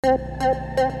What's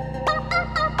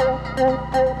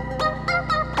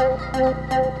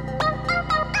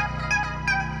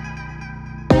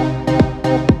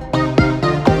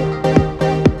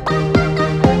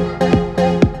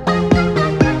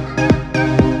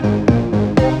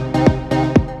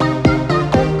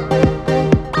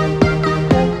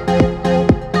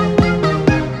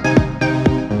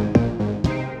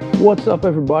up,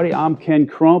 everybody? I'm Ken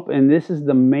Crump, and this is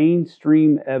the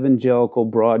Mainstream Evangelical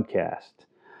broadcast.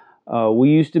 We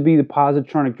used to be the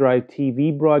Positronic Drive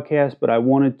TV broadcast, but I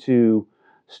wanted to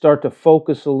start to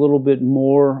focus a little bit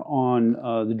more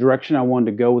on the direction I wanted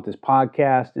to go with this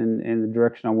podcast and the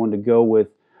direction I wanted to go with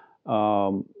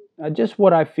just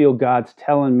what I feel God's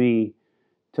telling me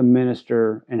to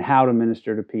minister and how to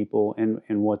minister to people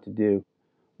and what to do.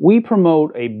 We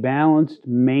promote a balanced,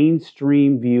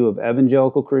 mainstream view of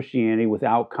evangelical Christianity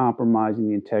without compromising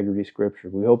the integrity of Scripture.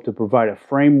 We hope to provide a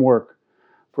framework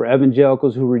for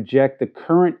evangelicals who reject the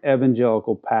current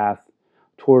evangelical path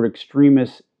toward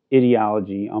extremist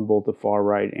ideology on both the far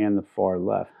right and the far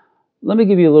left. Let me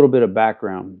give you a little bit of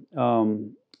background.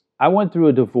 I went through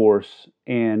a divorce,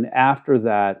 and after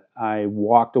that, I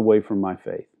walked away from my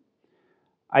faith.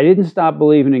 I didn't stop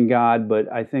believing in God,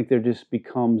 but I think there just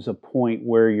becomes a point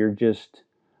where you're just,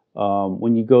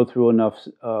 when you go through enough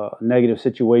negative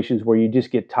situations where you just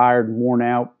get tired and worn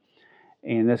out,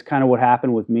 and that's kind of what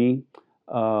happened with me.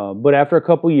 But after a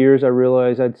couple years, I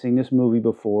realized I'd seen this movie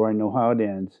before. I know how it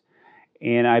ends.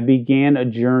 And I began a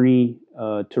journey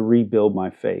to rebuild my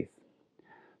faith.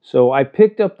 So I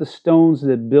picked up the stones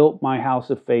that built my house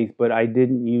of faith, but I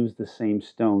didn't use the same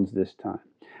stones this time.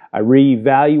 I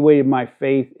reevaluated my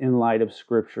faith in light of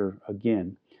Scripture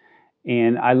again.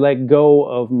 And I let go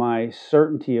of my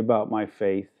certainty about my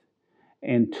faith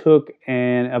and took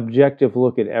an objective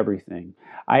look at everything.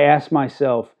 I asked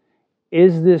myself,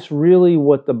 is this really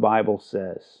what the Bible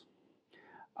says?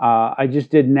 I just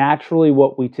did naturally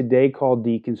what we today call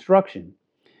deconstruction.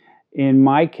 In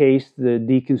my case, the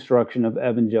deconstruction of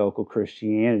evangelical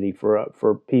Christianity.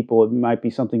 For people, it might be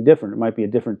something different. It might be a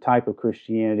different type of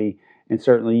Christianity. And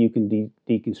certainly you can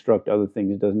deconstruct other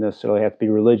things. It doesn't necessarily have to be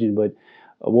religion, but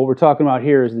what we're talking about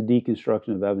here is the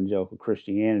deconstruction of evangelical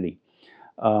Christianity.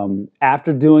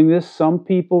 After doing this, some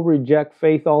people reject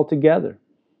faith altogether.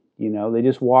 You know, they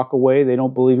just walk away. They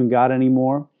don't believe in God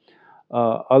anymore.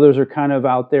 Others are kind of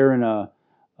out there in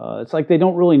it's like they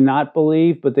don't really not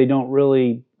believe, but they don't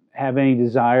really have any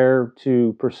desire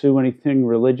to pursue anything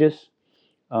religious.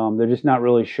 They're just not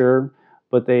really sure,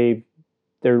 but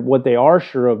what they are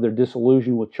sure of, they're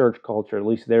disillusioned with church culture, at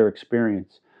least their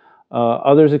experience.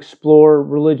 Others explore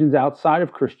religions outside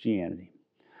of Christianity.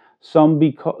 Some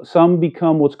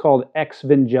become what's called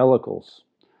evangelicals.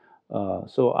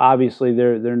 So obviously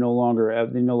they no longer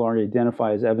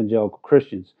identify as evangelical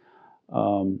Christians.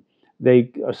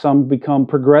 Some become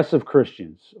progressive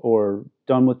Christians, or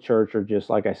done with church, or just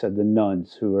like I said, the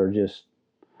nuns who are just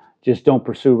don't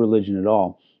pursue religion at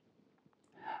all.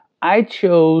 I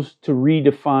chose to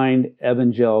redefine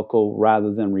evangelical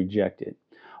rather than reject it.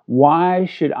 Why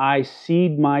should I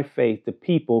cede my faith to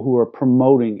people who are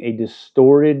promoting a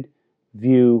distorted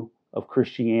view of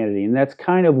Christianity? And that's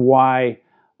kind of why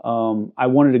I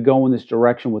wanted to go in this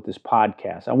direction with this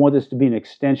podcast. I want this to be an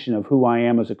extension of who I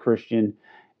am as a Christian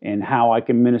and how I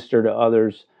can minister to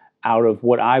others out of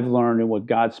what I've learned and what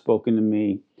God's spoken to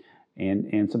me.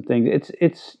 And some things.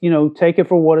 It's take it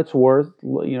for what it's worth.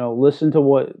 Listen to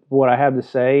what I have to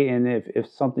say, and if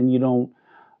something you don't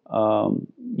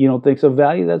think's of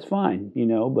value, that's fine.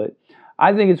 But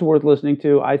I think it's worth listening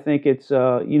to. I think it's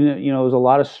there's a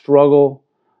lot of struggle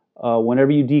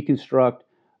whenever you deconstruct.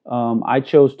 I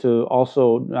chose to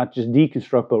also not just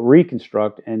deconstruct but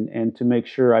reconstruct, and to make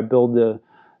sure I build the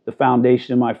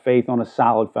foundation of my faith on a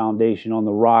solid foundation, on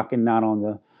the rock and not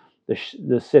on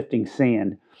the sifting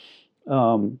sand.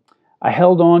 I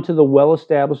held on to the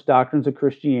well-established doctrines of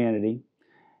Christianity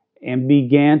and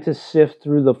began to sift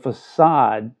through the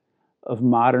facade of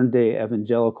modern-day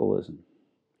evangelicalism.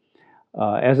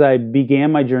 As I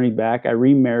began my journey back, I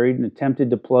remarried and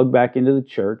attempted to plug back into the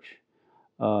church.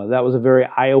 That was a very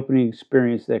eye-opening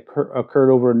experience that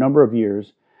occurred over a number of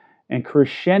years and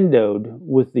crescendoed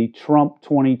with the Trump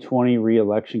 2020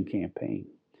 re-election campaign.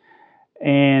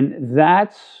 And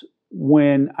that's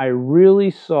when I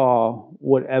really saw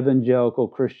what evangelical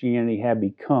Christianity had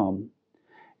become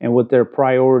and what their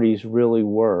priorities really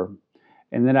were,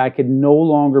 and that I could no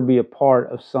longer be a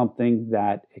part of something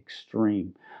that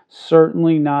extreme.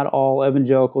 Certainly not all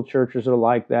evangelical churches are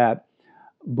like that,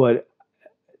 but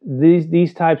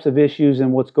these types of issues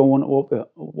and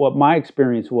what my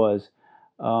experience was,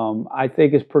 I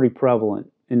think is pretty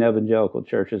prevalent. in evangelical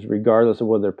churches, regardless of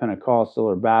whether they're Pentecostal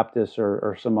or Baptist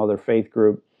or some other faith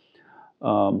group.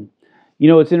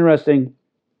 It's interesting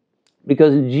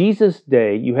because in Jesus'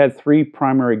 day, you had three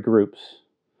primary groups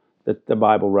that the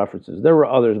Bible references. There were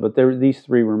others, but these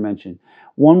three were mentioned.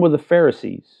 One were the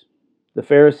Pharisees. The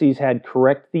Pharisees had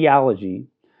correct theology,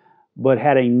 but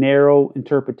had a narrow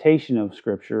interpretation of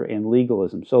Scripture and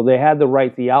legalism. So they had the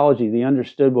right theology. They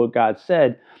understood what God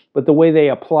said, but the way they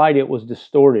applied it was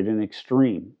distorted and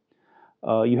extreme.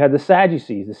 You had the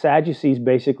Sadducees. The Sadducees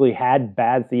basically had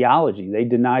bad theology. They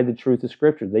denied the truth of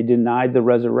Scripture. They denied the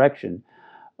resurrection.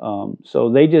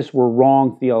 So they just were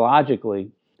wrong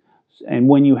theologically. And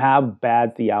when you have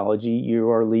bad theology, you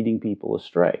are leading people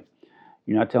astray.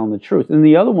 You're not telling the truth. And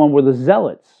the other one were the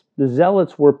Zealots. The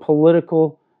Zealots were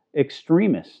political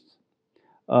extremists.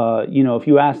 If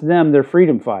you ask them, they're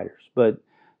freedom fighters. But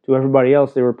to everybody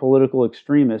else, they were political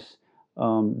extremists.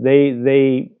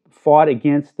 They fought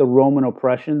against the Roman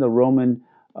oppression, the Roman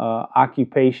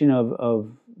occupation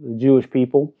of the Jewish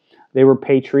people. They were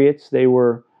patriots. They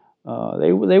were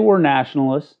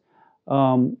nationalists.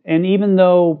 And even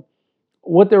though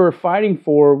what they were fighting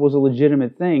for was a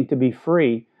legitimate thing, to be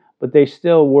free, but they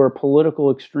still were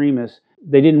political extremists.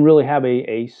 They didn't really have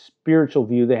a spiritual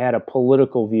view. They had a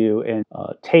political view and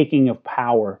taking of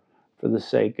power for the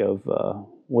sake of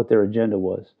what their agenda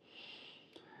was.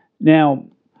 Now,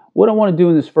 what I want to do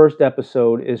in this first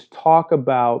episode is talk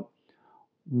about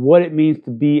what it means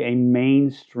to be a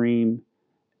mainstream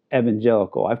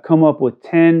evangelical. I've come up with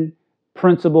 10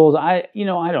 principles. I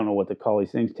don't know what to call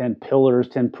these things, 10 pillars,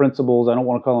 10 principles. I don't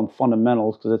want to call them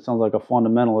fundamentals because it sounds like a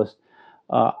fundamentalist.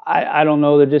 I don't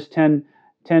know. They're just 10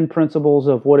 principles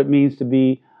of what it means to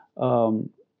be an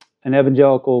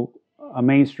evangelical, a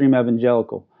mainstream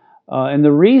evangelical. And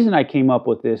the reason I came up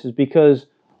with this is because,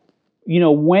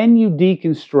 when you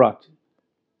deconstruct,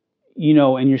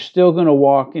 and you're still going to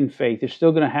walk in faith, you're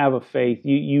still going to have a faith,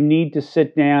 you need to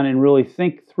sit down and really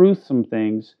think through some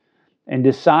things and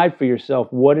decide for yourself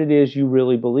what it is you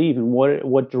really believe and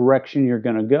what direction you're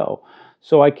going to go.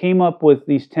 So I came up with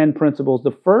these 10 principles. The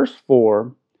first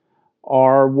 4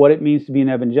 are what it means to be an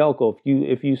evangelical.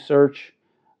 If you search,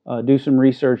 do some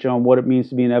research on what it means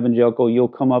to be an evangelical, you'll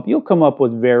come up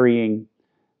with varying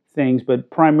things,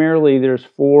 but primarily there's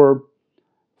 4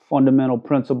 fundamental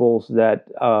principles that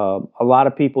a lot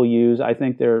of people use. I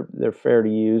think they're fair to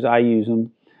use. I use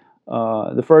them.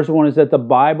 The first one is that the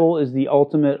Bible is the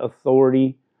ultimate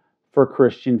authority for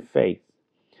Christian faith.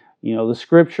 The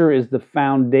Scripture is the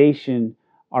foundation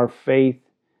our faith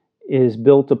is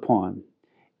built upon.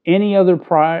 Any other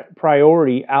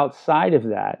priority outside of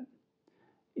that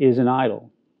is an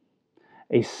idol.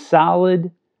 A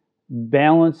solid,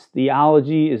 balanced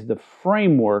theology is the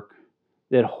framework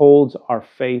that holds our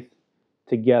faith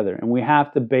together, and we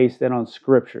have to base that on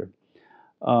Scripture.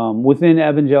 Within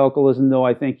evangelicalism, though,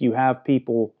 I think you have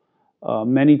people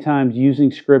many times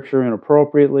using Scripture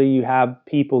inappropriately. You have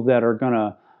people that are going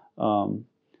to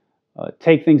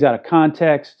take things out of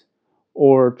context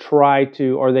or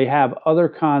they have other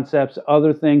concepts,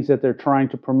 other things that they're trying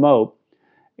to promote,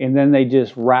 and then they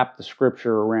just wrap the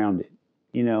Scripture around it.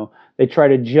 They try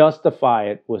to justify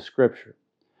it with Scripture.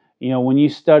 When you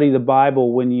study the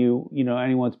Bible, when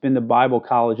anyone's been to Bible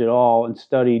college at all and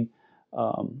studied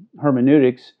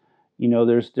hermeneutics,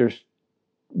 there's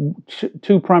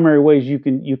 2 primary ways you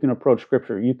can approach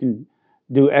Scripture. You can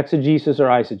do exegesis or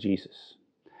eisegesis.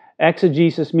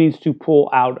 Exegesis means to pull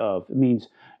out of. It means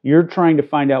you're trying to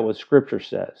find out what Scripture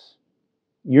says.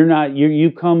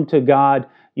 You come to God,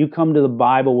 you come to the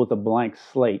Bible with a blank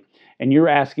slate, and you're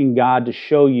asking God to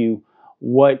show you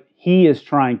what He is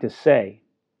trying to say.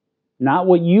 Not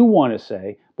what you want to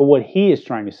say, but what He is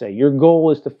trying to say. Your goal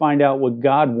is to find out what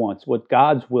God wants, what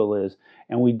God's will is,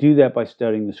 and we do that by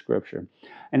studying the Scripture.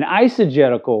 An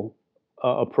eisegetical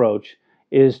approach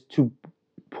is to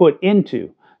put into.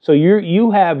 So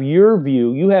you have your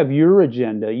view, you have your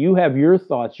agenda, you have your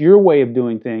thoughts, your way of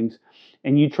doing things,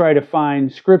 and you try to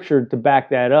find Scripture to back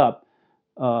that up.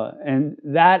 And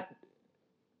that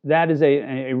is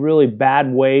a really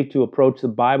bad way to approach the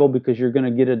Bible because you're going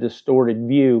to get a distorted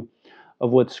view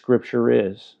of what Scripture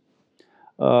is.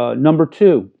 Number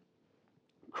 2,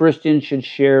 Christians should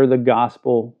share the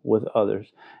gospel with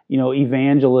others.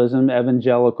 Evangelism,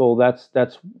 evangelical, that's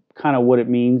kind of what it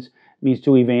means. It means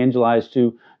to evangelize,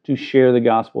 to share the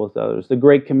gospel with others. The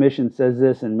Great Commission says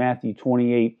this in Matthew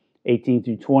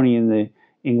 28:18-20 in the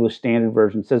English Standard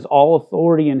Version. It says, "All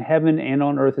authority in heaven and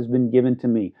on earth has been given to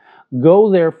me. Go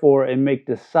therefore and make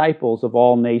disciples of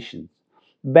all nations,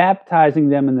 baptizing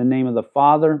them in the name of the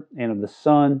Father and of the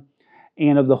Son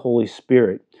and of the Holy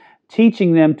Spirit,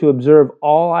 teaching them to observe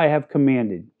all I have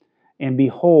commanded. And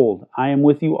behold, I am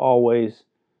with you always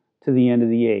to the end of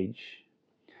the age.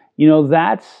 You know,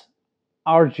 that's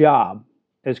our job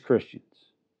as Christians.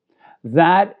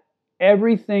 That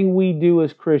everything we do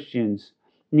as Christians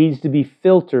needs to be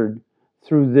filtered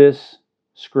through this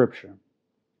scripture.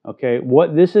 Okay,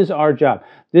 this is our job.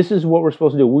 This is what we're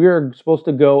supposed to do. We are supposed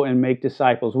to go and make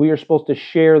disciples. We are supposed to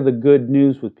share the good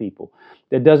news with people.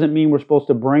 That doesn't mean we're supposed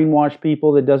to brainwash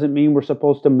people. That doesn't mean we're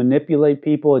supposed to manipulate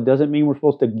people. It doesn't mean we're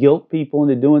supposed to guilt people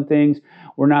into doing things.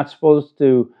 We're not supposed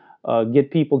to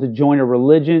get people to join a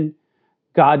religion.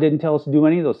 God didn't tell us to do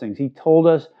any of those things. He told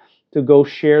us to go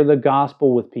share the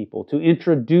gospel with people, to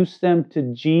introduce them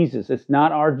to Jesus. It's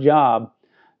not our job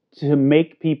to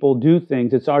make people do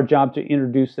things. It's our job to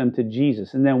introduce them to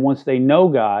Jesus. And then once they know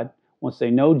God, once they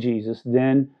know Jesus,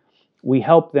 then we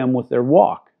help them with their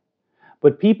walk.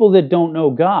 But people that don't know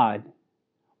God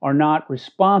are not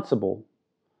responsible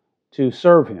to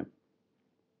serve Him.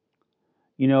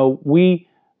 You know, we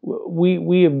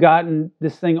have gotten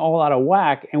this thing all out of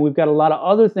whack, and we've got a lot of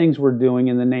other things we're doing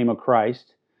in the name of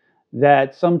Christ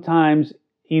that sometimes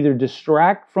either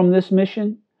distract from this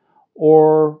mission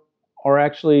or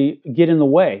actually get in the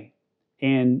way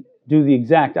and do the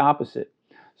exact opposite.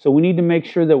 So we need to make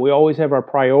sure that we always have our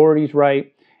priorities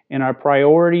right, and our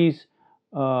priorities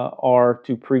are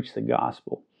to preach the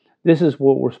gospel. This is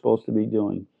what we're supposed to be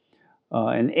doing.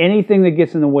 And anything that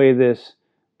gets in the way of this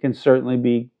can certainly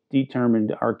be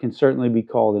determined or can certainly be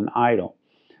called an idol.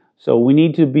 So we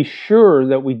need to be sure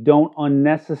that we don't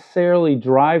unnecessarily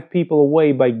drive people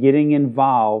away by getting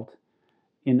involved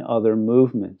in other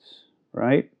movements,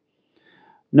 right?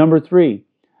 Number 3,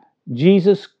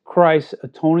 Jesus Christ's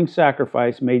atoning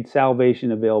sacrifice made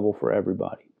salvation available for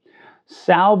everybody.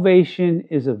 Salvation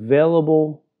is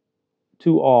available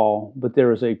to all, but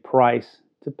there is a price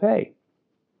to pay.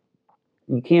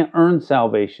 You can't earn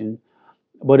salvation,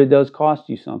 but it does cost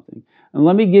you something. And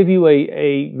let me give you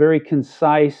a very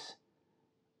concise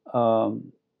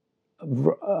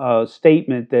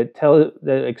statement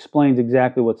that explains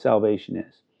exactly what salvation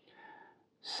is.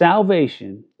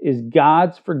 Salvation is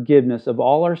God's forgiveness of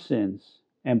all our sins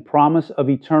and promise of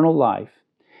eternal life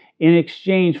in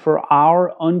exchange for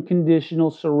our unconditional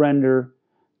surrender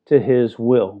to His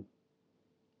will.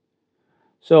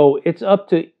 So it's up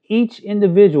to each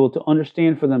individual to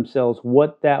understand for themselves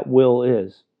what that will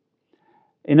is.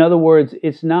 In other words,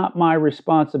 it's not my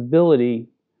responsibility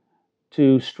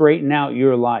to straighten out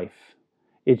your life.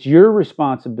 It's your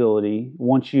responsibility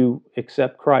once you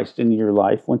accept Christ into your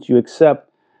life, once you accept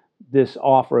this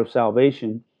offer of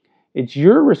salvation, it's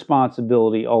your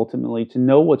responsibility ultimately to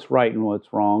know what's right and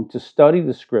what's wrong, to study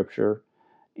the scripture,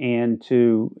 and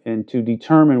to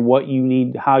determine what you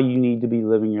need, how you need to be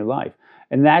living your life.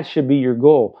 And that should be your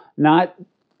goal. Not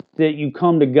that you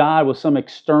come to God with some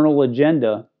external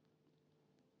agenda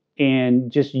and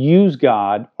just use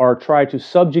God or try to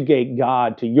subjugate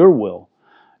God to your will.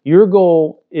 Your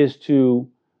goal is to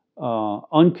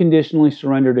unconditionally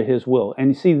surrender to His will. And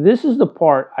you see, this is the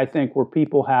part I think where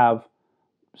people have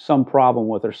some problem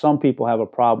with, or some people have a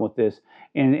problem with this.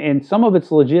 And some of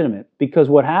it's legitimate, because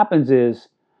what happens is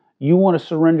you want to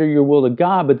surrender your will to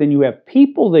God, but then you have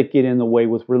people that get in the way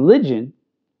with religion,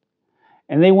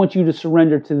 and they want you to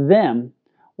surrender to them,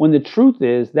 when the truth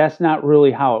is that's not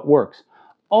really how it works.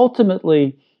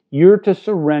 Ultimately, you're to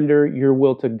surrender your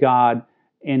will to God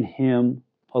and Him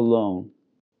alone.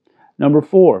 Number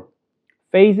 4,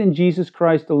 faith in Jesus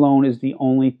Christ alone is the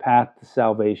only path to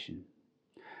salvation.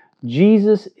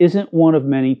 Jesus isn't one of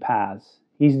many paths.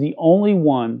 He's the only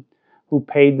one who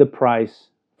paid the price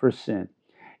for sin.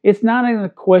 It's not a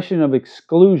question of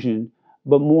exclusion,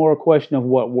 but more a question of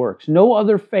what works. No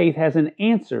other faith has an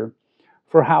answer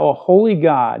for how a holy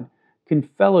God can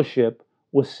fellowship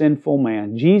with sinful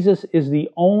man. Jesus is the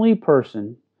only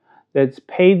person that's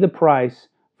paid the price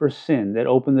for sin, that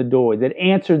opened the door, that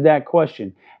answered that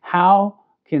question. How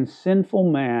can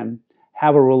sinful man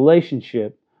have a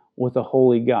relationship with a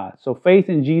holy God? So faith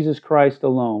in Jesus Christ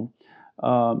alone.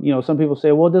 Some people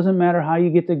say, well, it doesn't matter how you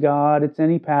get to God. It's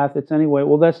any path. It's any way.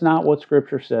 Well, that's not what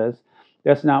Scripture says.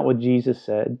 That's not what Jesus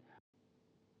said.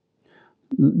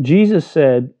 Jesus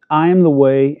said, I am the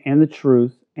way and the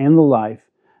truth and the life.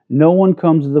 No one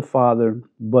comes to the Father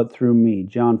but through me.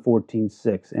 John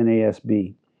 14:6,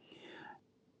 NASB.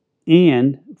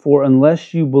 And for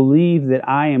unless you believe that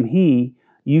I am He,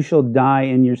 you shall die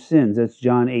in your sins. That's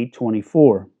John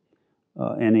 8:24,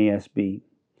 NASB.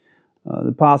 The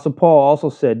Apostle Paul also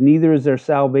said, neither is there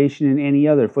salvation in any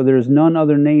other, for there is none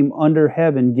other name under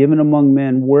heaven given among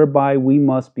men whereby we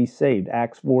must be saved.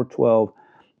 Acts 4:12,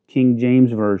 King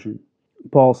James Version.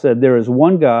 Paul said, "There is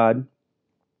one God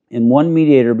and one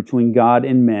mediator between God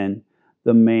and men,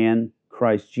 the man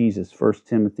Christ Jesus." 1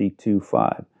 Timothy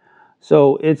 2:5.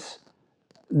 So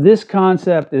this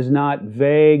concept is not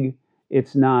vague.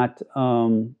 It's not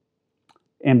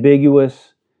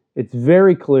ambiguous. It's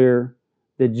very clear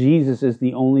that Jesus is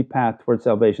the only path toward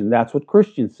salvation. That's what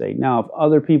Christians say. Now, if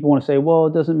other people want to say, well,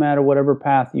 it doesn't matter, whatever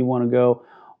path you want to go,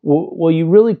 well, you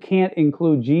really can't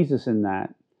include Jesus in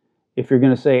that if you're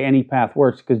going to say any path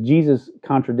works, because Jesus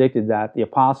contradicted that. The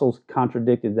apostles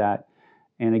contradicted that.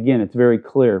 And again, it's very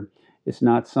clear. It's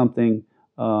not something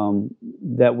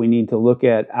that we need to look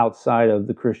at outside of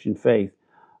the Christian faith.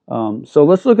 So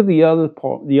let's look at the other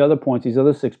points, these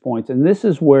other 6 points, and this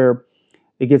is where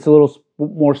it gets a little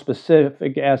more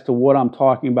specific as to what I'm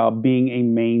talking about being a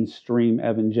mainstream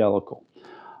evangelical.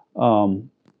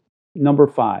 Number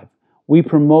 5, we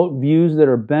promote views that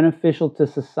are beneficial to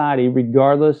society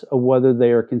regardless of whether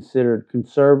they are considered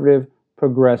conservative,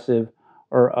 progressive,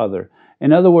 or other.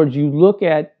 In other words, you look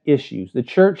at issues. The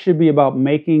church should be about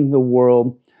making the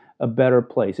world a better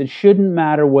place. It shouldn't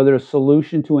matter whether a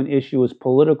solution to an issue is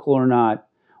political or not,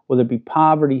 whether it be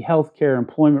poverty, healthcare,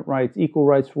 employment rights, equal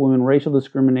rights for women, racial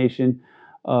discrimination,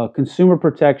 consumer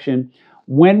protection.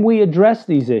 When we address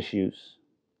these issues,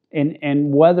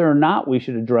 and whether or not we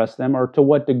should address them or to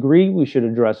what degree we should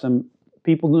address them,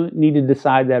 people need to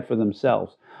decide that for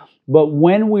themselves. But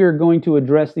when we are going to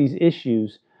address these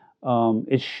issues,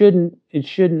 it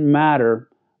shouldn't matter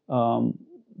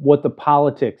what the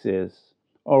politics is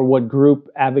or what group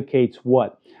advocates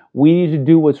what. We need to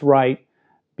do what's right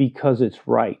because it's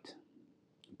right.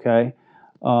 Okay,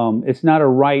 it's not a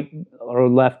right or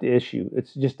left issue.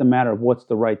 It's just a matter of what's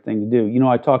the right thing to do. You know,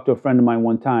 I talked to a friend of mine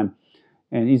one time,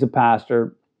 and he's a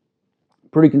pastor,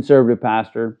 pretty conservative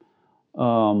pastor,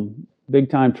 big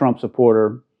time Trump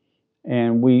supporter.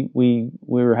 And we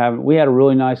had a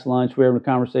really nice lunch. We were having a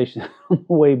conversation on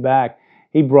the way back.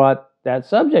 He brought that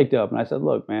subject up, and I said,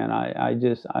 "Look, man, I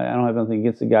don't have anything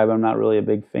against the guy, but I'm not really a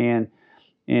big fan."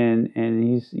 And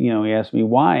he asked me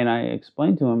why, and I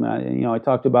explained to him. I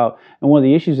talked about, and one of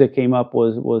the issues that came up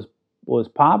was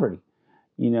poverty.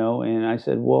 And I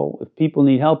said, well, if people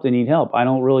need help, they need help. I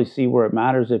don't really see where it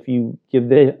matters if you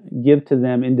give to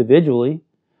them individually,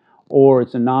 or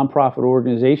it's a nonprofit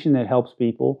organization that helps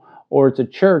people, or it's a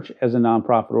church as a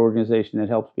nonprofit organization that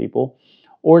helps people,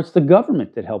 or it's the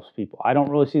government that helps people. I don't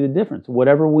really see the difference.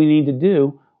 Whatever we need to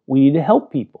do, we need to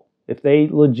help people. If they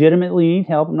legitimately need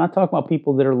help, I'm not talking about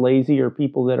people that are lazy or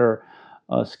people that are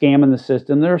scamming the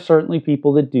system. There are certainly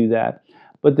people that do that,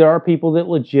 but there are people that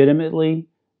legitimately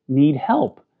need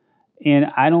help. And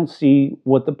I don't see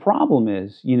what the problem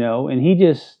is, and he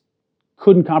just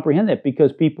couldn't comprehend that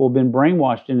because people have been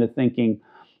brainwashed into thinking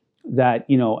that,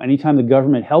 anytime the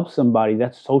government helps somebody,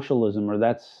 that's socialism or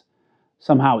that's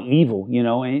somehow evil,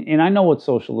 and I know what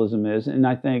socialism is. And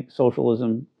I think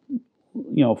socialism,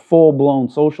 full-blown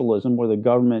socialism where the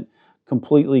government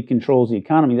completely controls the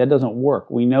economy, that doesn't work.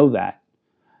 We know that,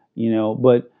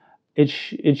 but it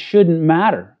shouldn't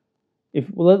matter.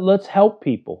 Let's help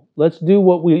people. Let's do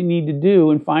what we need to do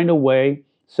and find a way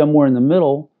somewhere in the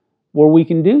middle where we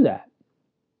can do that.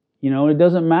 It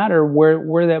doesn't matter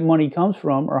where that money comes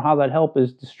from or how that help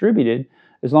is distributed,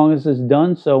 as long as it's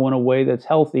done so in a way that's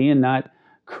healthy and not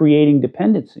creating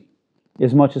dependency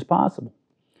as much as possible.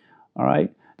 All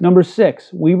right. Number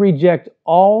 6, we reject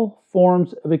all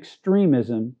forms of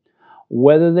extremism,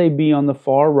 whether they be on the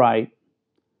far right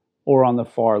or on the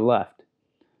far left.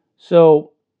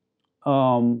 So,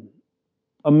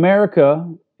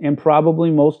 America and probably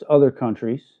most other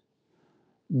countries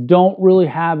don't really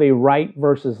have a right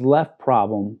versus left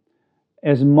problem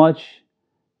as much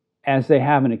as they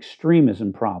have an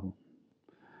extremism problem.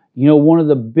 One of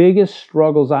the biggest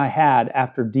struggles I had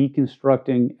after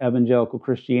deconstructing evangelical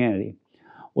Christianity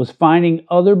was finding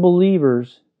other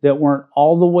believers that weren't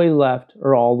all the way left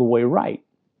or all the way right.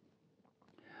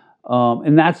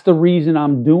 And that's the reason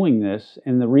I'm doing this,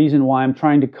 and the reason why I'm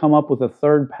trying to come up with a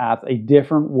third path, a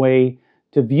different way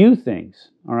to view things.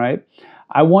 All right.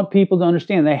 I want people to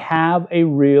understand they have a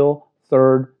real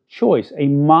third choice, a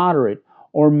moderate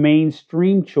or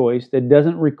mainstream choice that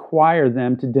doesn't require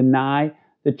them to deny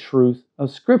the truth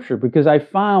of Scripture. Because I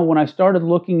found when I started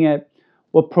looking at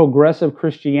what progressive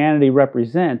Christianity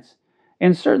represents,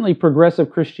 and certainly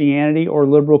progressive Christianity or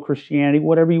liberal Christianity,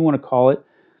 whatever you want to call it,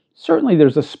 certainly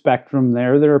there's a spectrum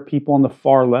there. There are people on the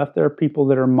far left. There are people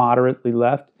that are moderately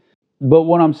left. But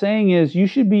what I'm saying is you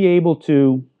should be able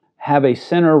to have a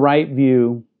center-right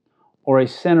view or a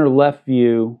center-left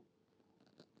view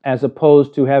as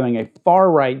opposed to having a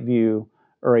far-right view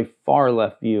or a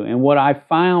far-left view. And what I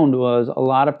found was a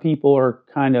lot of people are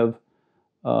kind of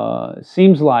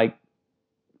Seems like,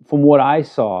 from what I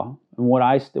saw and when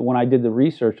I did the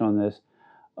research on this,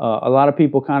 a lot of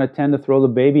people kind of tend to throw the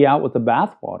baby out with the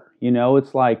bathwater.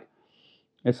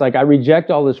 It's like I reject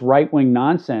all this right wing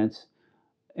nonsense,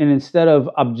 and instead of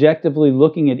objectively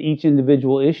looking at each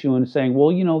individual issue and saying,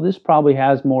 well, this probably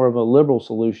has more of a liberal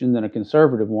solution than a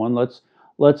conservative one.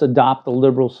 Let's adopt the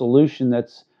liberal solution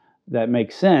that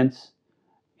makes sense,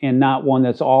 and not one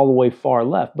that's all the way far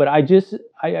left. But I just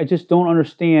don't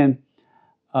understand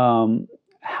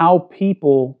how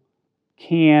people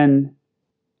can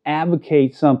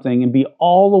advocate something and be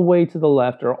all the way to the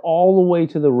left or all the way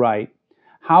to the right.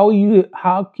 How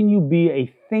can you be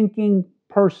a thinking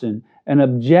person, an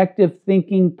objective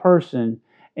thinking person,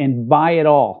 and buy it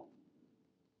all?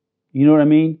 You know what I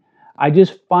mean? I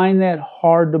just find that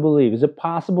hard to believe. Is it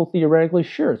possible theoretically?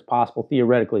 Sure, it's possible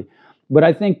theoretically. But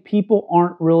I think people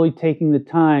aren't really taking the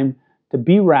time to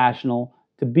be rational,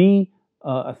 to be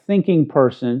a thinking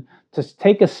person, to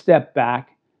take a step back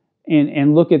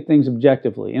and look at things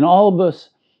objectively. And all of us,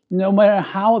 no matter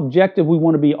how objective we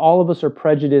want to be, all of us are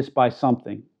prejudiced by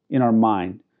something in our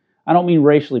mind. I don't mean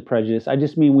racially prejudiced. I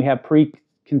just mean we have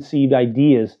preconceived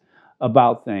ideas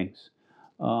about things.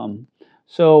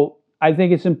 So I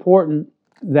think it's important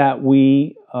that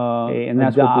we, and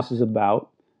that's what this is about,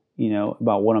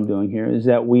 about what I'm doing here, is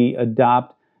that we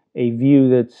adopt a view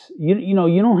that's, you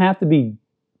don't have to be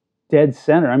dead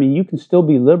center. I mean, you can still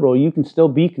be liberal, you can still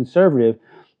be conservative,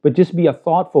 but just be a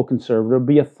thoughtful conservative,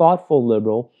 be a thoughtful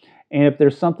liberal. And if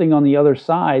there's something on the other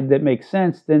side that makes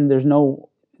sense, then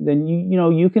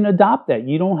you can adopt that.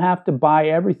 You don't have to buy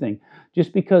everything.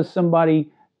 Just because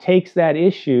somebody takes that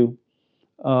issue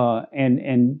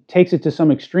and takes it to some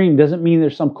extreme doesn't mean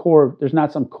there's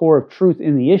not some core of truth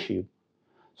in the issue.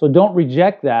 So don't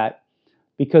reject that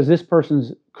because this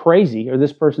person's crazy or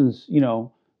this person's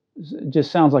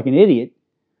just sounds like an idiot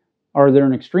or they're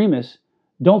an extremist.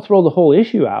 Don't throw the whole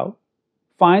issue out.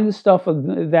 Find the stuff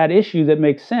of that issue that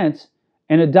makes sense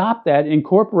and adopt that,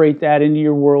 incorporate that into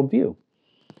your worldview.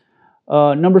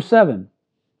 Number 7,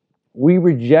 we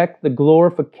reject the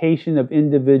glorification of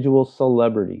individual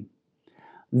celebrity.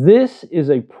 This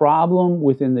is a problem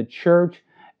within the church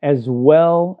as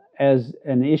well as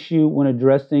an issue when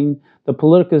addressing the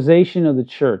politicization of the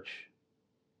church.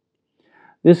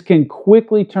 This can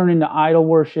quickly turn into idol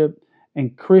worship,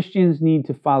 and Christians need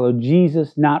to follow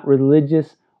Jesus, not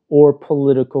religious or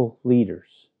political leaders.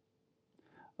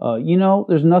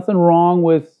 There's nothing wrong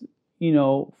with,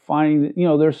 finding,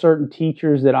 there's certain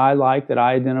teachers that I like, that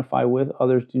I identify with,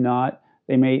 others do not.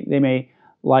 They may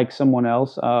like someone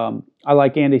else. I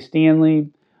like Andy Stanley.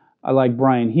 I like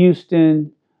Brian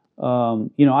Houston.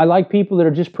 I like people that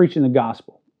are just preaching the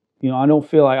gospel. I don't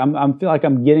feel like feel like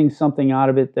I'm getting something out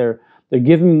of it. They're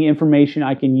giving me information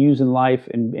I can use in life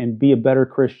and be a better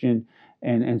Christian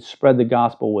and spread the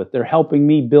gospel with. They're helping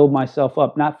me build myself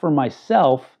up, not for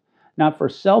myself, not for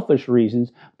selfish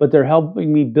reasons, but they're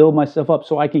helping me build myself up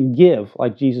so I can give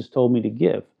like Jesus told me to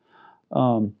give.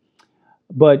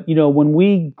 But when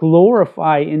we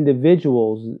glorify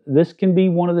individuals, this can be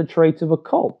one of the traits of a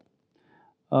cult.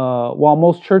 While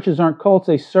most churches aren't cults,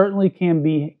 they certainly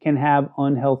can have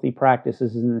unhealthy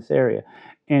practices in this area.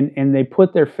 And they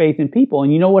put their faith in people.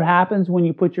 And you know what happens when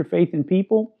you put your faith in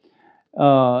people?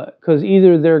 Because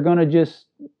either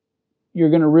you're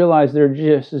going to realize they're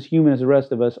just as human as the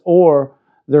rest of us, or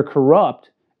they're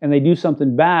corrupt and they do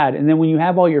something bad. And then when you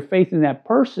have all your faith in that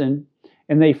person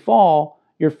and they fall,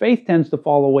 your faith tends to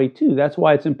fall away too. That's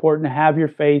why it's important to have your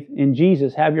faith in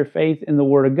Jesus, have your faith in the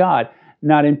Word of God,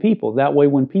 not in people. That way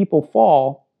when people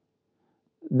fall,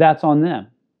 that's on them.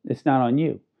 It's not on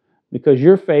you. Because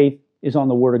your faith is on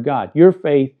the Word of God. Your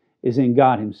faith is in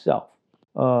God Himself.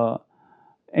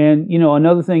 And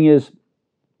another thing is,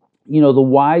 the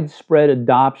widespread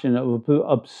adoption of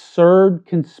absurd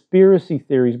conspiracy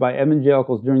theories by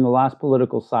evangelicals during the last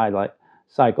political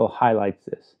cycle highlights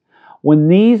this. When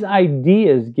these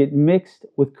ideas get mixed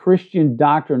with Christian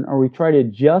doctrine, or we try to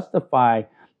justify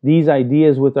these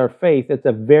ideas with our faith, it's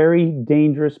a very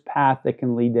dangerous path that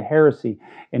can lead to heresy.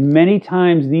 And many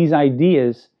times these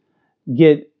ideas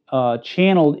get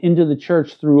channeled into the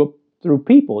church through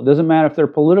people. It doesn't matter if they're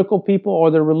political people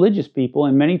or they're religious people,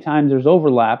 and many times there's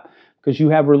overlap because you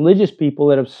have religious people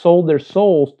that have sold their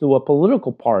souls to a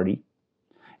political party.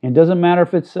 And it doesn't matter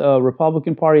if it's a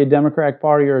Republican Party, a Democratic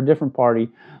Party, or a different party.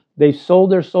 They've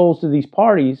sold their souls to these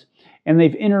parties, and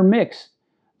they've intermixed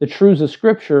the truths of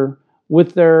Scripture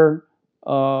with their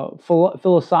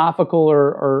philosophical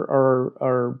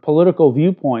or political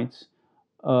viewpoints,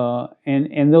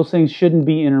 and those things shouldn't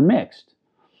be intermixed.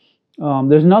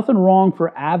 There's nothing wrong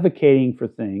for advocating for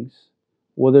things,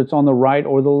 whether it's on the right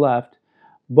or the left.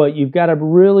 But you've got to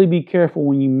really be careful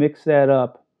when you mix that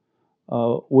up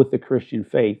with the Christian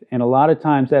faith. And a lot of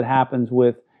times that happens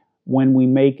with when we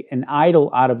make an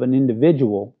idol out of an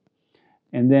individual,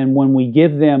 and then when we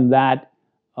give them that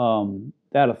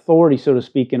authority, so to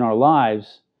speak, in our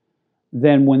lives,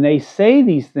 then when they say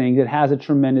these things, it has a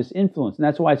tremendous influence. And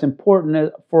that's why it's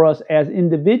important for us as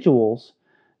individuals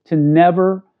to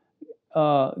never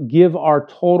give our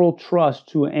total trust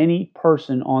to any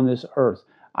person on this earth.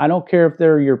 I don't care if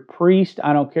they're your priest.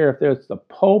 I don't care if it's the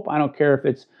Pope. I don't care if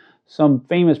it's some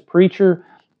famous preacher.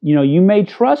 You may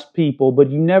trust people, but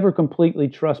you never completely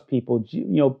trust people.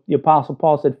 The Apostle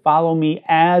Paul said, "Follow me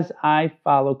as I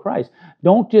follow Christ."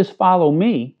 Don't just follow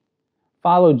me,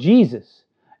 follow Jesus.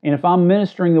 And if I'm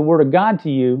ministering the Word of God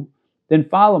to you, then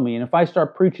follow me. And if I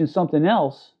start preaching something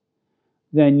else,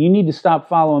 then you need to stop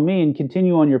following me and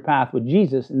continue on your path with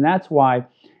Jesus. And that's why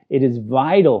it is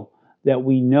vital that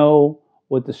we know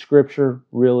what the Scripture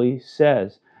really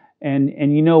says. And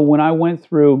when I went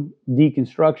through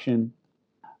deconstruction,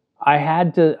 I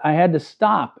had to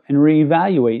stop and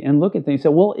reevaluate and look at things. Say,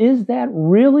 well, is that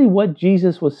really what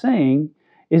Jesus was saying?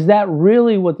 Is that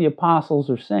really what the apostles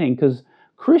are saying? Because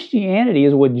Christianity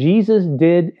is what Jesus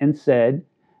did and said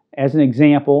as an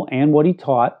example and what he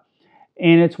taught.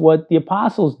 And it's what the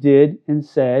apostles did and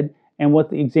said and what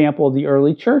the example of the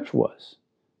early church was.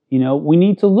 We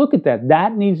need to look at that.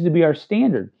 That needs to be our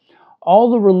standard.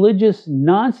 All the religious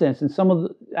nonsense and some of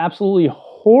the absolutely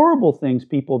horrible things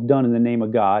people have done in the name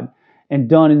of God and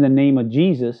done in the name of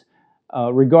Jesus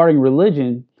regarding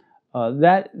religion,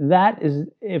 that is,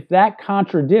 if that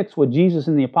contradicts what Jesus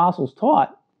and the apostles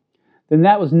taught, then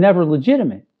that was never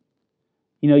legitimate.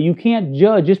 You can't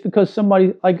judge just because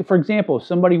somebody, like for example, if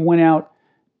somebody went out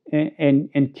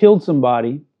and killed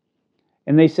somebody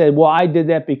and they said, well, I did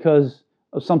that because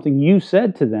of something you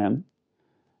said to them,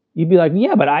 you'd be like,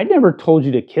 yeah, but I never told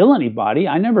you to kill anybody.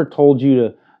 I never told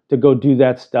you to go do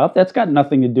that stuff. That's got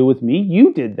nothing to do with me.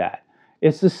 You did that.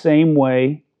 It's the same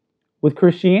way with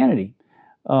Christianity.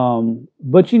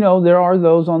 But there are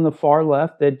those on the far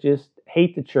left that just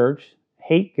hate the church,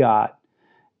 hate God,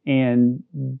 and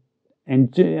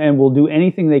will do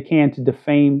anything they can to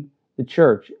defame the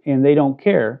church. And they don't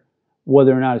care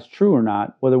whether or not it's true or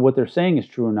not, whether what they're saying is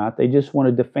true or not. They just want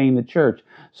to defame the church.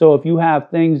 So if you have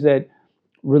things that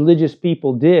religious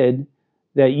people did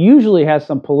that usually has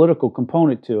some political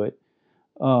component to it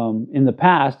in the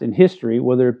past, in history,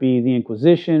 whether it be the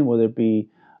Inquisition, whether it be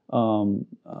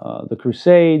the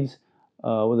Crusades,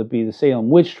 whether it be the Salem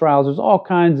witch trials, there's all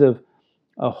kinds of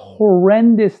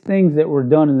horrendous things that were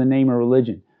done in the name of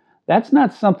religion. That's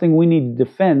not something we need to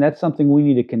defend. That's something we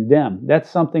need to condemn. That's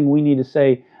something we need to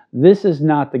say, this is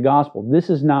not the gospel. This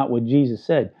is not what Jesus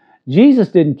said. Jesus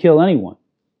didn't kill anyone.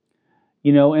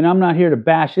 And I'm not here to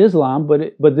bash Islam,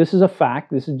 but this is a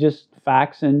fact. This is just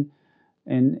facts, and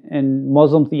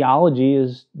Muslim theology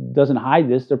doesn't hide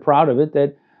this. They're proud of it.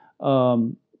 That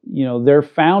their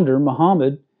founder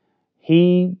Muhammad,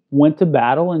 he went to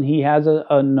battle and he has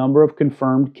a number of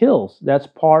confirmed kills. That's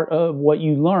part of what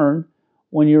you learn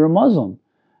when you're a Muslim,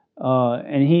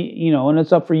 and and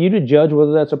it's up for you to judge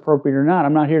whether that's appropriate or not.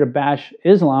 I'm not here to bash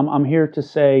Islam. I'm here to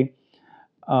say,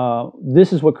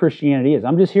 this is what Christianity is.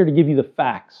 I'm just here to give you the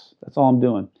facts. That's all I'm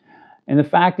doing. And the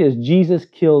fact is, Jesus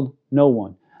killed no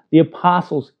one. The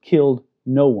apostles killed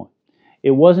no one.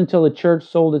 It wasn't until the church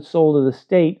sold its soul to the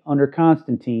state under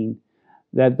Constantine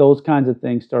that those kinds of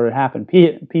things started happening.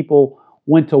 People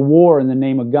went to war in the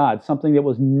name of God, something that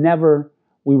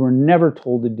we were never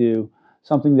told to do,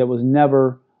 something that was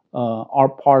never our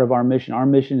part of our mission. Our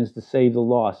mission is to save the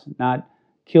lost, not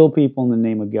kill people in the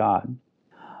name of God.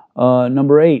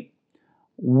 Number 8,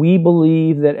 we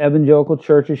believe that evangelical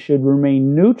churches should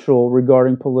remain neutral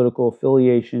regarding political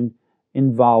affiliation,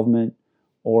 involvement,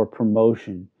 or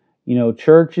promotion.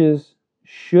 Churches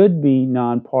should be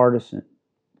nonpartisan.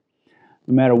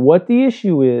 No matter what the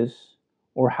issue is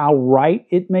or how right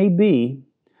it may be,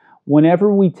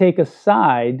 whenever we take a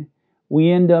side, we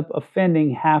end up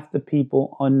offending half the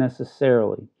people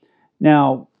unnecessarily.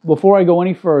 Now, before I go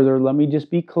any further, let me just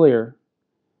be clear.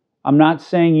 I'm not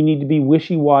saying you need to be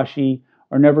wishy-washy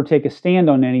or never take a stand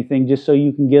on anything just so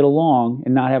you can get along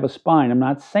and not have a spine. I'm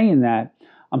not saying that.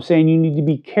 I'm saying you need to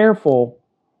be careful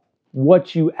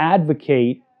what you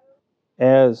advocate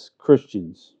as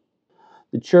Christians.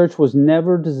 The church was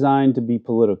never designed to be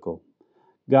political.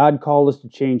 God called us to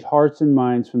change hearts and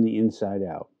minds from the inside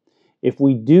out. If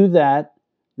we do that,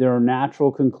 there are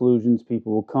natural conclusions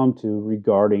people will come to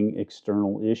regarding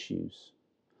external issues.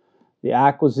 The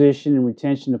acquisition and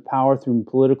retention of power through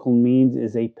political means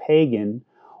is a pagan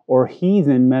or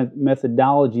heathen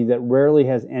methodology that rarely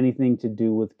has anything to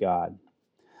do with God.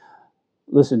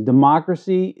 Listen,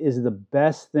 democracy is the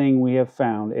best thing we have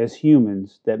found as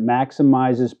humans that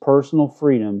maximizes personal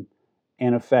freedom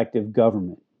and effective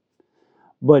government.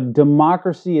 But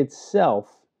democracy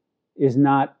itself is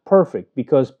not perfect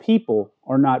because people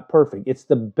are not perfect. It's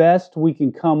the best we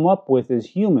can come up with as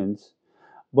humans,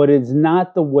 but it's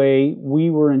not the way we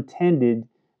were intended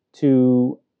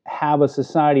to have a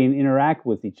society and interact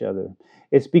with each other.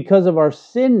 It's because of our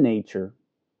sin nature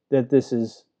that this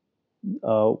is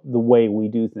the way we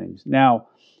do things. Now,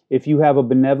 if you have a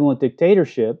benevolent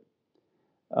dictatorship,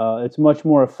 it's much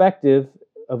more effective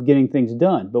of getting things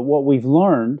done. But what we've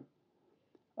learned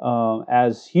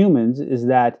as humans is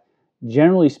that,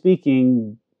 generally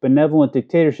speaking, benevolent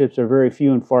dictatorships are very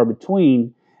few and far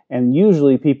between, and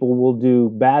usually people will do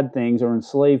bad things or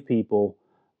enslave people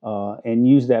and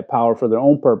use that power for their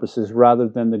own purposes rather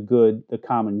than the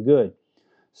common good.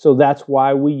 So that's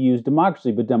why we use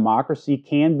democracy. But democracy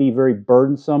can be very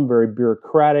burdensome, very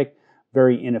bureaucratic,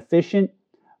 very inefficient.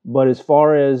 But as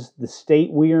far as the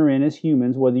state we are in as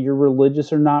humans, whether you're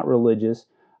religious or not religious,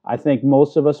 I think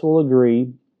most of us will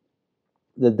agree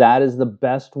that that is the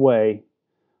best way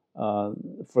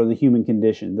for the human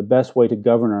condition, the best way to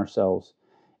govern ourselves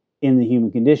in the human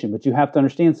condition. But you have to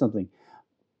understand something.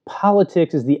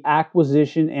 Politics is the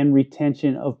acquisition and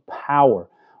retention of power.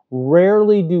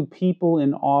 Rarely do people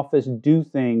in office do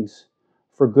things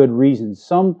for good reasons.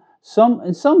 Some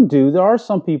do. There are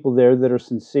some people there that are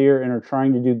sincere and are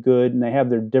trying to do good, and they have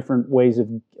their different ways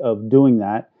of doing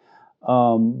that.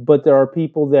 But there are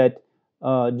people that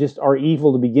just are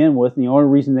evil to begin with, and the only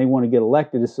reason they want to get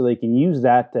elected is so they can use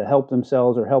that to help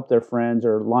themselves or help their friends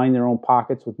or line their own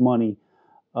pockets with money.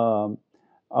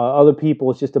 Other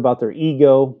people, it's just about their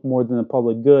ego more than the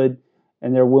public good,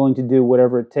 and they're willing to do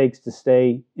whatever it takes to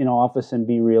stay in office and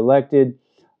be reelected.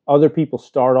 Other people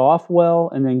start off well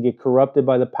and then get corrupted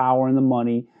by the power and the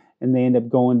money, and they end up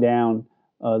going down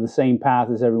the same path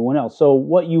as everyone else. So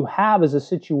what you have is a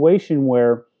situation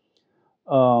where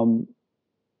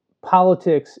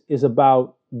politics is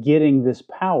about getting this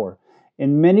power.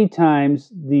 And many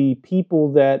times the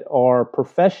people that are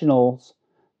professionals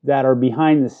that are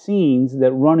behind the scenes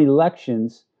that run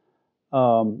elections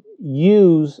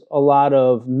use a lot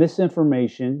of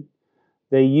misinformation.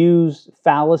 They use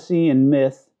fallacy and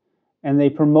myth, and they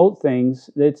promote things.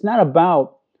 It's not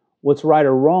about what's right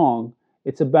or wrong.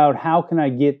 It's about how can I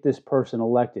get this person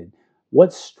elected?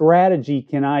 What strategy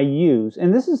can I use?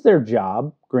 And this is their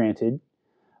job, granted,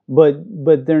 but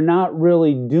they're not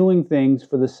really doing things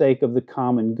for the sake of the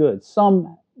common good.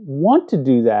 Some want to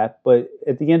do that, but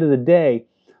at the end of the day,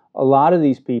 a lot of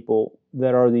these people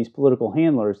that are these political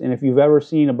handlers, and if you've ever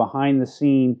seen a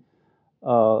behind-the-scene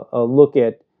a look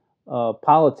at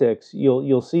politics,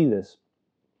 you'll see this.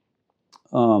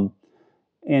 And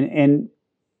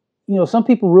you know, some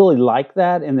people really like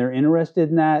that, and they're interested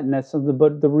in that, and that's something.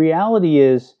 But the reality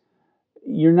is,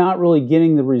 you're not really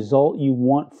getting the result you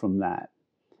want from that.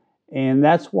 And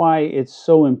that's why it's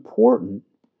so important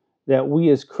that we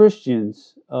as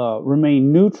Christians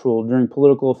remain neutral during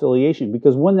political affiliation.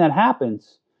 Because when that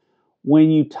happens,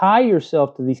 when you tie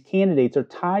yourself to these candidates or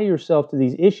tie yourself to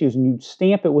these issues and you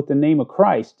stamp it with the name of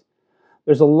Christ,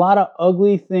 there's a lot of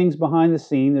ugly things behind the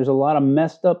scene. There's a lot of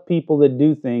messed up people that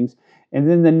do things. And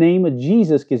then the name of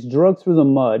Jesus gets dragged through the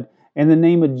mud, and the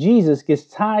name of Jesus gets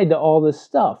tied to all this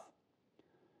stuff.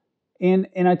 And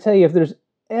I tell you, if there's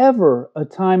ever a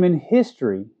time in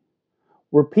history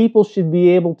where people should be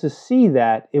able to see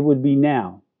that, it would be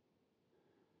now.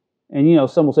 And you know,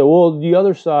 some will say, well, the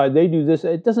other side, they do this.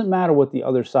 It doesn't matter what the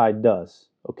other side does,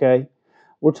 okay?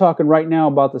 We're talking right now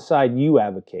about the side you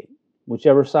advocate,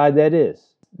 whichever side that is.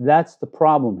 That's the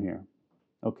problem here,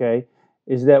 okay?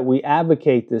 Is that we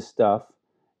advocate this stuff,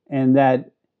 and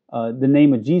that the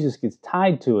name of Jesus gets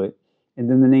tied to it, and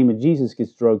then the name of Jesus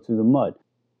gets dragged through the mud.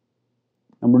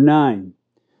 Number 9,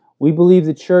 we believe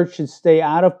the church should stay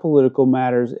out of political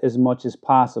matters as much as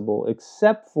possible,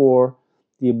 except for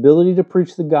the ability to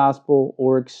preach the gospel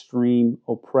or extreme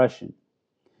oppression.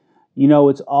 You know,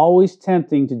 it's always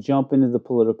tempting to jump into the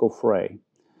political fray.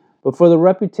 But for the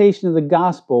reputation of the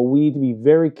gospel, we need to be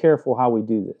very careful how we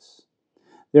do this.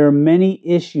 There are many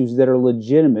issues that are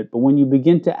legitimate, but when you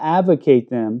begin to advocate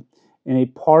them in a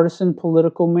partisan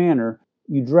political manner,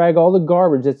 you drag all the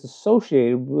garbage that's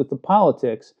associated with the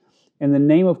politics, and the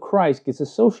name of Christ gets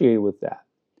associated with that.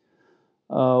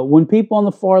 When people on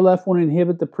the far left want to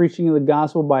inhibit the preaching of the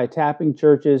gospel by attacking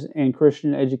churches and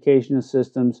Christian education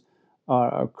systems,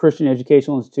 Christian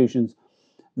educational institutions,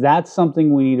 that's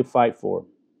something we need to fight for.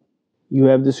 You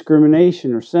have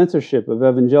discrimination or censorship of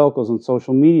evangelicals on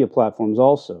social media platforms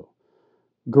also.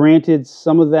 Granted,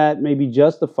 some of that may be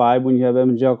justified when you have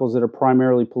evangelicals that are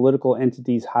primarily political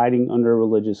entities hiding under a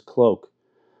religious cloak.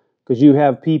 Because you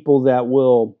have people that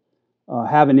will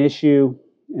have an issue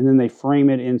and then they frame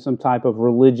it in some type of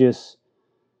religious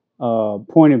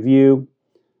point of view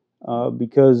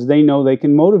because they know they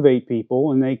can motivate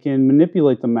people and they can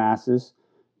manipulate the masses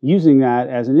using that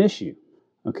as an issue.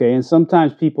 Okay, and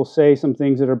sometimes people say some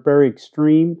things that are very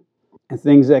extreme and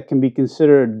things that can be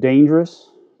considered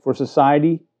dangerous for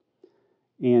society,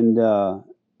 and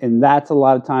that's a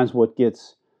lot of times what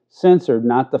gets censored,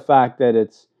 not the fact that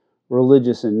it's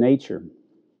religious in nature.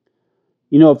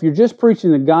 You know, if you're just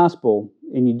preaching the gospel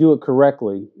and you do it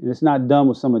correctly, and it's not done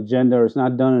with some agenda or it's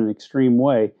not done in an extreme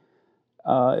way,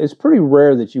 it's pretty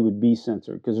rare that you would be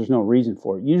censored because there's no reason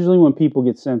for it. Usually when people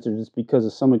get censored, it's because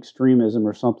of some extremism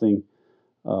or something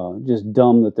just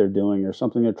dumb that they're doing or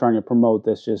something they're trying to promote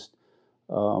that's just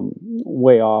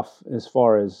way off as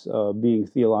far as being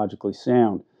theologically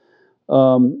sound.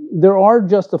 There are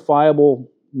justifiable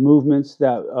movements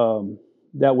that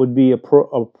would be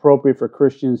appropriate for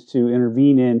Christians to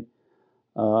intervene in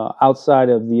outside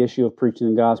of the issue of preaching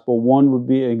the gospel. One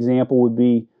example would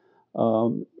be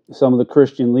some of the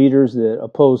Christian leaders that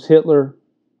opposed Hitler.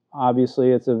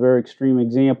 Obviously, it's a very extreme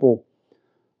example.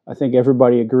 I think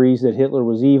everybody agrees that Hitler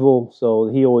was evil,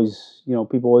 so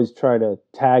people always try to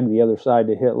tag the other side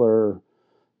to Hitler, or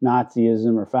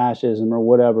Nazism or fascism or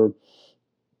whatever.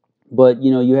 But,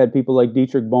 you had people like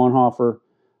Dietrich Bonhoeffer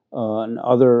and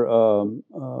other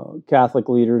Catholic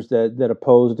leaders that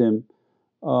opposed him.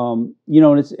 And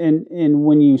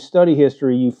when you study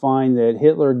history, you find that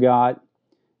Hitler got,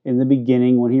 in the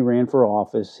beginning when he ran for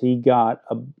office, he got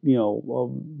a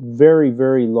very,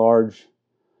 very large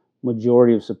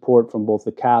majority of support from both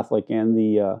the Catholic and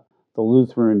the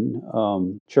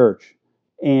Lutheran Church,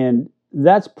 and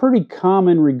that's pretty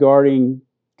common regarding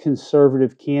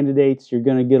conservative candidates. You're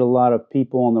going to get a lot of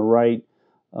people on the right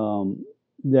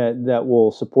that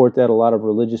will support that. A lot of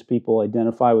religious people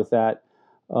identify with that,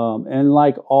 and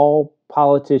like all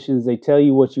politicians, they tell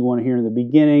you what you want to hear in the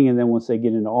beginning, and then once they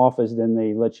get into office, then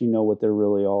they let you know what they're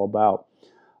really all about.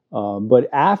 But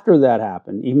after that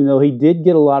happened, even though he did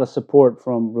get a lot of support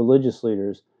from religious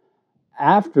leaders,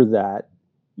 after that,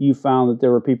 you found that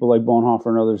there were people like Bonhoeffer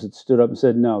and others that stood up and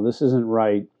said, no, this isn't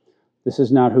right. This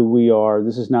is not who we are.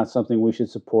 This is not something we should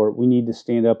support. We need to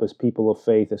stand up as people of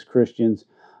faith, as Christians,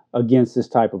 against this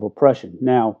type of oppression.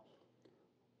 Now,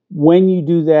 when you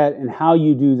do that and how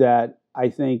you do that, I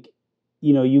think,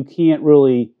 you can't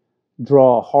really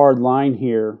draw a hard line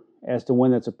here as to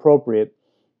when that's appropriate.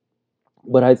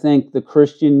 But I think the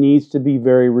Christian needs to be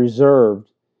very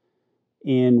reserved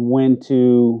in when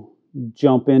to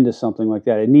jump into something like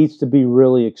that. It needs to be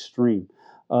really extreme.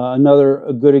 A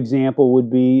good example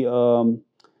would be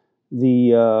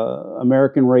the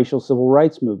American racial civil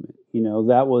rights movement.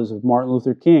 That was Martin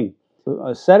Luther King.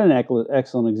 Set an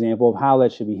excellent example of how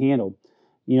that should be handled.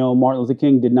 Martin Luther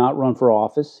King did not run for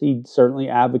office. He certainly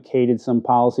advocated some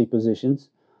policy positions,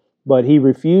 but he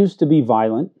refused to be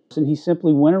violent, and he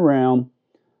simply went around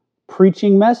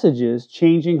preaching messages,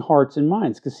 changing hearts and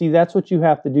minds. Because see, that's what you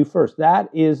have to do first. That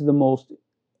is the most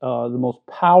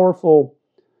powerful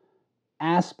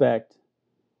aspect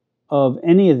of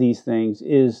any of these things,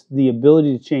 is the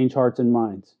ability to change hearts and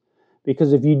minds.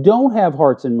 Because if you don't have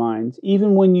hearts and minds,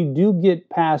 even when you do get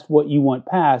past what you want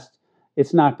past,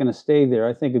 it's not going to stay there.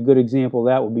 I think a good example of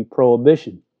that would be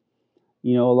prohibition. A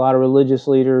lot of religious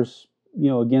leaders,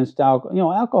 against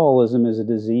alcohol. Alcoholism is a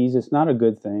disease. It's not a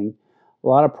good thing. A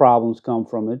lot of problems come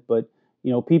from it, but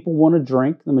people want to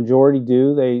drink. The majority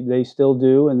do. They still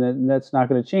do, and that's not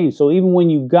going to change. So even when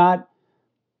you got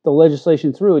the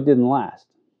legislation through, it didn't last.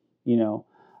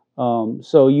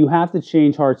 So you have to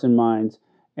change hearts and minds,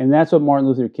 and that's what Martin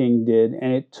Luther King did.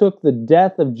 And it took the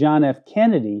death of John F.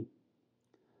 Kennedy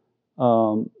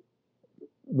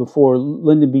before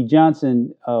Lyndon B.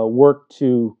 Johnson worked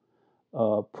to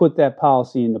put that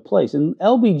policy into place. And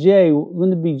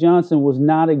Lyndon B. Johnson, was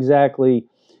not exactly,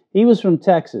 he was from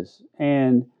Texas,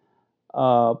 and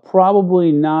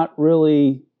probably not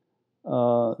really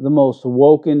the most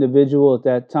woke individual at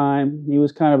that time. He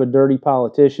was kind of a dirty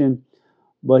politician,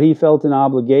 but he felt an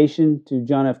obligation to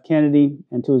John F. Kennedy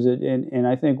and to and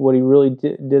I think what he really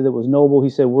did that was noble. He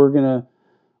said, we're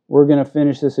gonna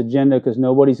finish this agenda because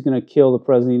nobody's gonna kill the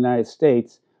President of the United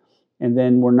States, and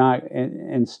then we're not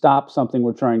and stop something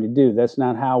we're trying to do. That's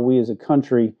not how we as a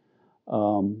country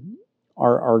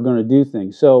are going to do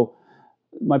things. So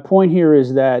my point here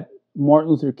is that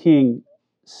Martin Luther King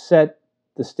set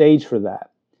the stage for that.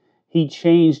 he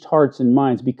changed hearts and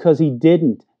minds because he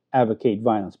didn't advocate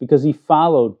violence, because he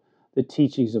followed the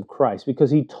teachings of Christ,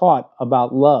 because he taught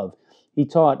about love, he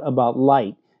taught about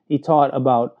light, he taught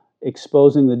about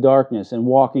exposing the darkness and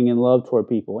walking in love toward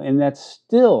people. And that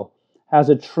still has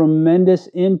a tremendous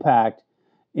impact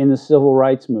in the civil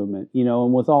rights movement,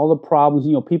 and with all the problems,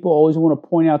 people always want to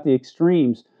point out the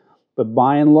extremes, but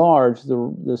by and large,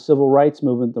 the civil rights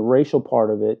movement, the racial part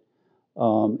of it,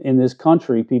 in this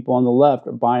country, people on the left,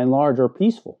 by and large, are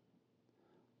peaceful.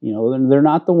 They're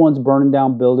not the ones burning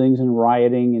down buildings and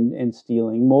rioting and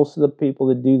stealing. Most of the people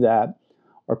that do that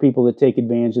are people that take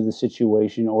advantage of the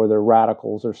situation, or they're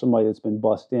radicals, or somebody that's been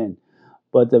bussed in.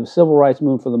 But the civil rights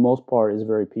movement, for the most part, is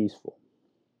very peaceful.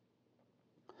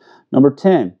 Number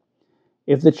 10,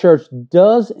 if the church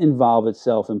does involve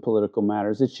itself in political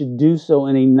matters, it should do so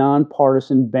in a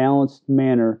nonpartisan, balanced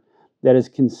manner that is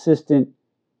consistent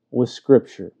with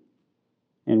Scripture.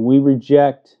 And we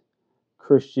reject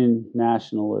Christian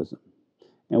nationalism.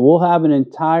 And we'll have an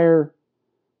entire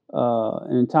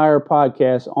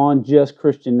podcast on just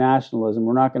Christian nationalism.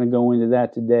 We're not going to go into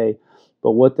that today,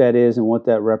 but what that is and what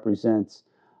that represents.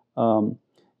 It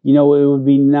would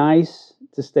be nice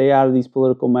to stay out of these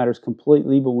political matters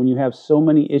completely, but when you have so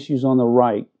many issues on the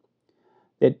right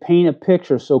that paint a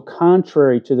picture so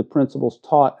contrary to the principles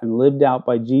taught and lived out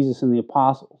by Jesus and the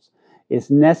apostles, it's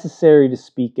necessary to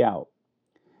speak out.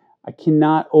 I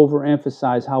cannot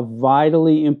overemphasize how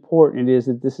vitally important it is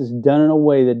that this is done in a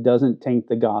way that doesn't taint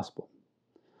the gospel.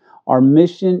 Our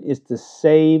mission is to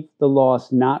save the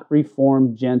lost, not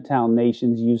reform Gentile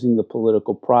nations using the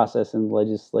political process and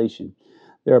legislation.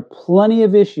 There are plenty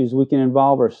of issues we can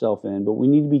involve ourselves in, but we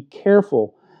need to be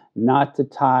careful not to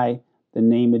tie the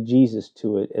name of Jesus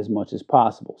to it as much as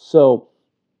possible. So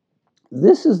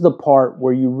this is the part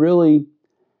where you really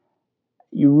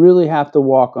have to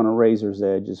walk on a razor's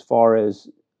edge as far as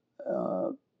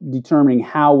determining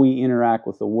how we interact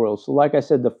with the world. So like I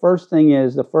said, the first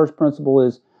principle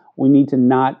is we need to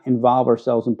not involve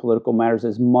ourselves in political matters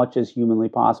as much as humanly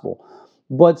possible.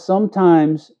 But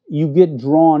sometimes you get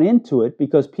drawn into it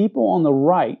because people on the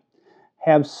right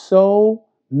have so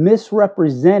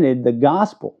misrepresented the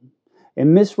gospel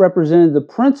and misrepresented the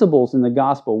principles in the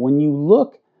gospel. When you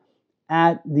look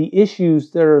at the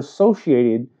issues that are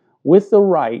associated with the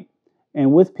right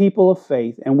and with people of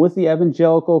faith and with the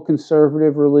evangelical,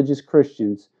 conservative, religious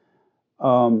Christians,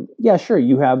 sure,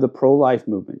 you have the pro-life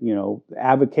movement,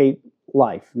 advocate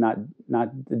life, not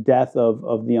the death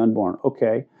of the unborn.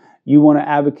 Okay. You want to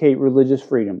advocate religious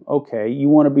freedom. Okay. You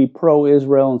want to be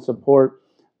pro-Israel and support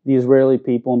the Israeli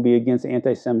people and be against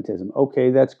anti-Semitism.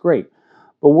 Okay, that's great.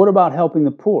 But what about helping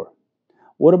the poor?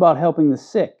 What about helping the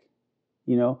sick?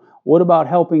 What about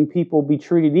helping people be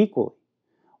treated equally?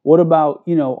 What about,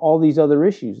 all these other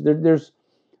issues?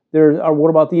 What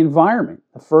about the environment?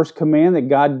 The first command that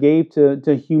God gave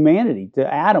to humanity,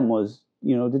 to Adam, was,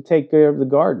 to take care of the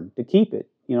garden, to keep it,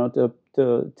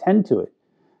 to tend to it,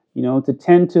 to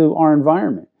tend to our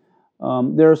environment.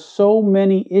 There are so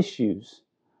many issues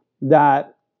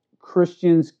that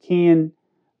Christians can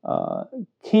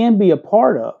be a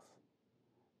part of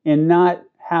and not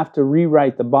have to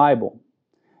rewrite the Bible.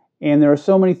 And there are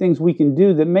so many things we can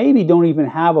do that maybe don't even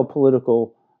have a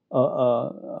political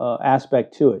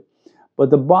aspect to it. But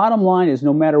the bottom line is,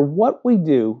 no matter what we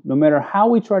do, no matter how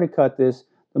we try to cut this,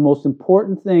 the most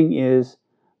important thing is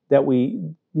that we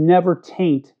never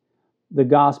taint the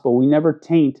gospel. We never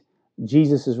taint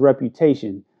Jesus'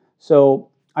 reputation.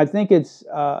 So I think at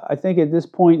this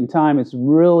point in time, it's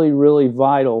really, really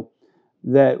vital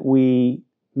that we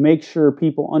make sure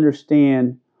people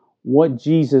understand what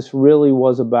Jesus really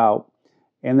was about.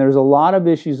 And there's a lot of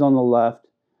issues on the left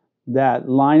that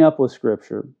line up with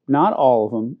Scripture. Not all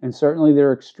of them, and certainly there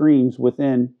are extremes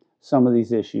within some of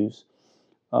these issues.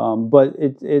 But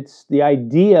it's the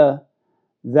idea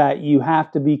that you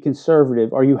have to be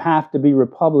conservative or you have to be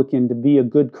Republican to be a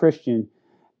good Christian.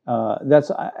 That's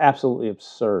absolutely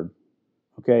absurd.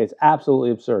 Okay, it's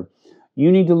absolutely absurd.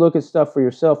 You need to look at stuff for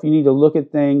yourself. You need to look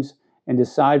at things and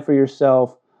decide for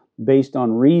yourself based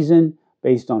on reason,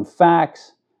 based on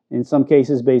facts, in some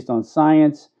cases based on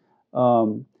science.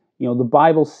 The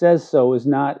Bible says so is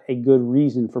not a good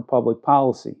reason for public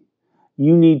policy.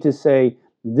 You need to say,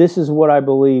 this is what I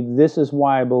believe, this is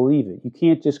why I believe it. You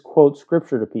can't just quote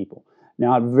Scripture to people.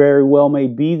 Now, it very well may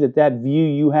be that view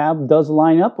you have does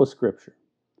line up with Scripture.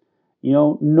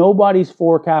 Nobody's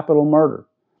for capital murder.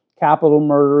 Capital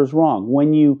murder is wrong.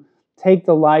 When you take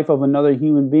the life of another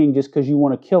human being just because you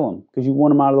want to kill him, because you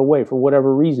want him out of the way for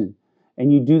whatever reason,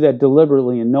 and you do that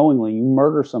deliberately and knowingly, you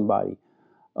murder somebody,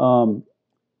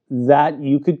 that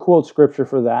you could quote Scripture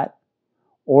for that,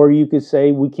 Or you could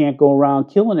say we can't go around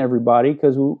killing everybody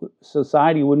because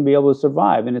society wouldn't be able to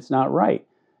survive, and it's not right.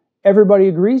 Everybody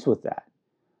agrees with that.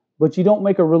 But you don't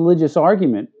make a religious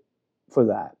argument for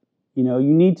that. You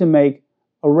need to make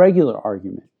a regular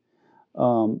argument.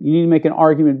 You need to make an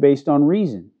argument based on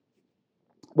reason.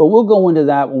 But we'll go into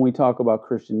that when we talk about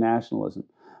Christian nationalism.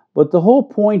 But the whole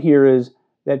point here is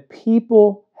that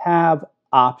people have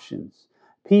options.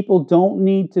 People don't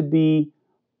need to be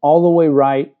all the way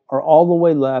right or all the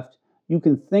way left. You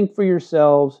can think for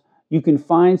yourselves. You can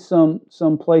find some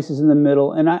places in the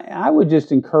middle. And I would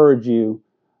just encourage you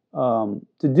to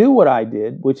do what I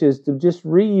did, which is to just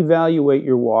reevaluate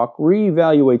your walk,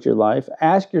 reevaluate your life.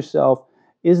 Ask yourself,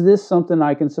 is this something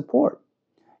I can support?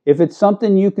 If it's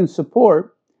something you can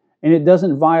support and it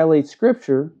doesn't violate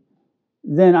Scripture,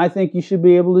 then I think you should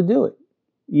be able to do it.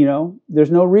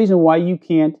 There's no reason why you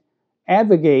can't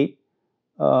advocate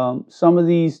some of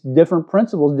these different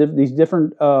principles, these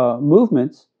different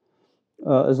movements,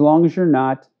 as long as you're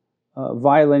not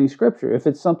violating Scripture. If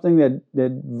it's something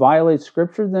that violates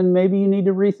Scripture, then maybe you need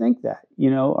to rethink that,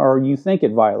 or you think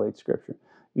it violates Scripture.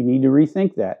 You need to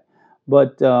rethink that.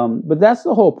 But that's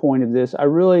the whole point of this. I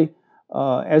really,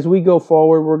 as we go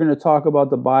forward, we're going to talk about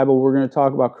the Bible. We're going to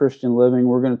talk about Christian living.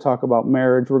 We're going to talk about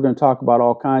marriage. We're going to talk about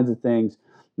all kinds of things,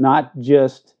 not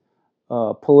just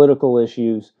political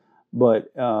issues.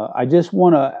 But I just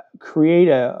want to create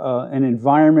an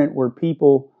environment where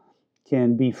people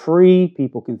can be free,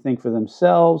 people can think for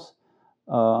themselves,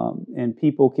 and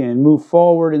people can move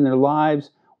forward in their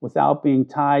lives without being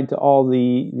tied to all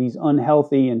these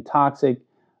unhealthy and toxic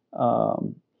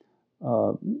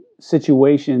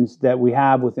situations that we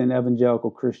have within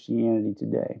evangelical Christianity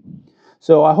today.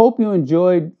 So I hope you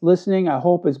enjoyed listening. I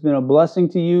hope it's been a blessing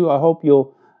to you. I hope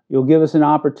you'll give us an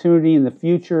opportunity in the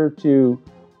future to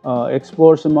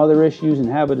explore some other issues and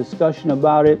have a discussion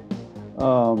about it.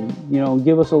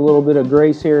 Give us a little bit of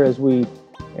grace here as we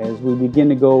begin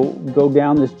to go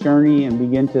down this journey and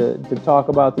begin to talk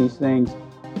about these things.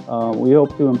 We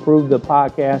hope to improve the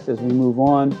podcast as we move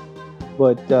on.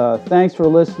 But thanks for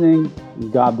listening,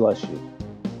 and God bless you.